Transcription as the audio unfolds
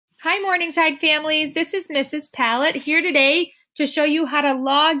Hi, Morningside families. This is Mrs. Pallett here today to show you how to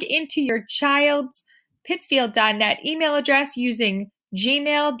log into your child's Pittsfield.net email address using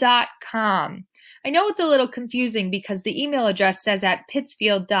gmail.com. I know it's a little confusing because the email address says at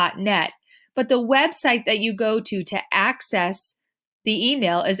Pittsfield.net, but the website that you go to access the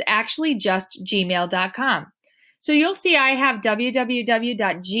email is actually just gmail.com. So you'll see I have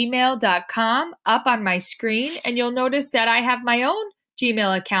www.gmail.com up on my screen, and you'll notice that I have my own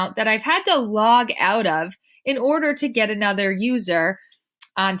Gmail account that I've had to log out of in order to get another user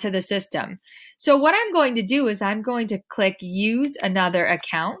onto the system. So what I'm going to do is I'm going to click Use Another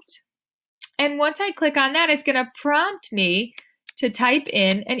Account. And once I click on that, it's going to prompt me to type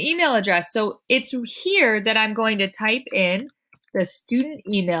in an email address. So it's here that I'm going to type in the student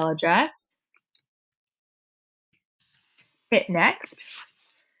email address, hit Next.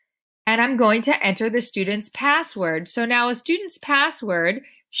 And I'm going to enter the student's password. So now a student's password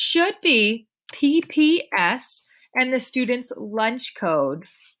should be PPS and the student's lunch code.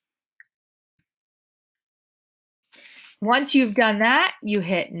 Once you've done that, you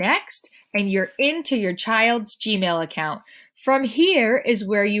hit Next and you're into your child's Gmail account. From here is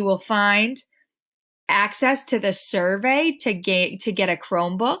where you will find access to the survey to get a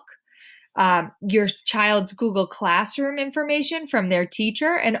Chromebook. Your child's Google Classroom information from their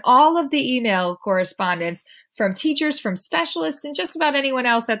teacher, and all of the email correspondence from teachers, from specialists, and just about anyone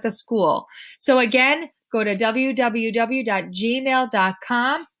else at the school. So again, go to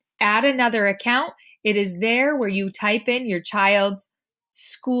www.gmail.com, add another account. It is there where you type in your child's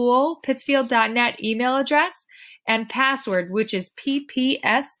school, Pittsfield.net email address and password, which is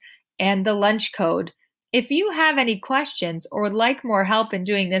PPS and the lunch code. If you have any questions or would like more help in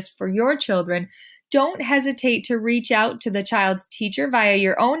doing this for your children, don't hesitate to reach out to the child's teacher via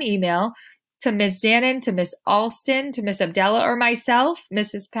your own email to Ms. Zanin, to Ms. Alston, to Ms. Abdella, or myself,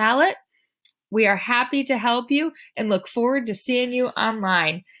 Mrs. Pallett. We are happy to help you and look forward to seeing you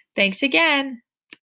online. Thanks again.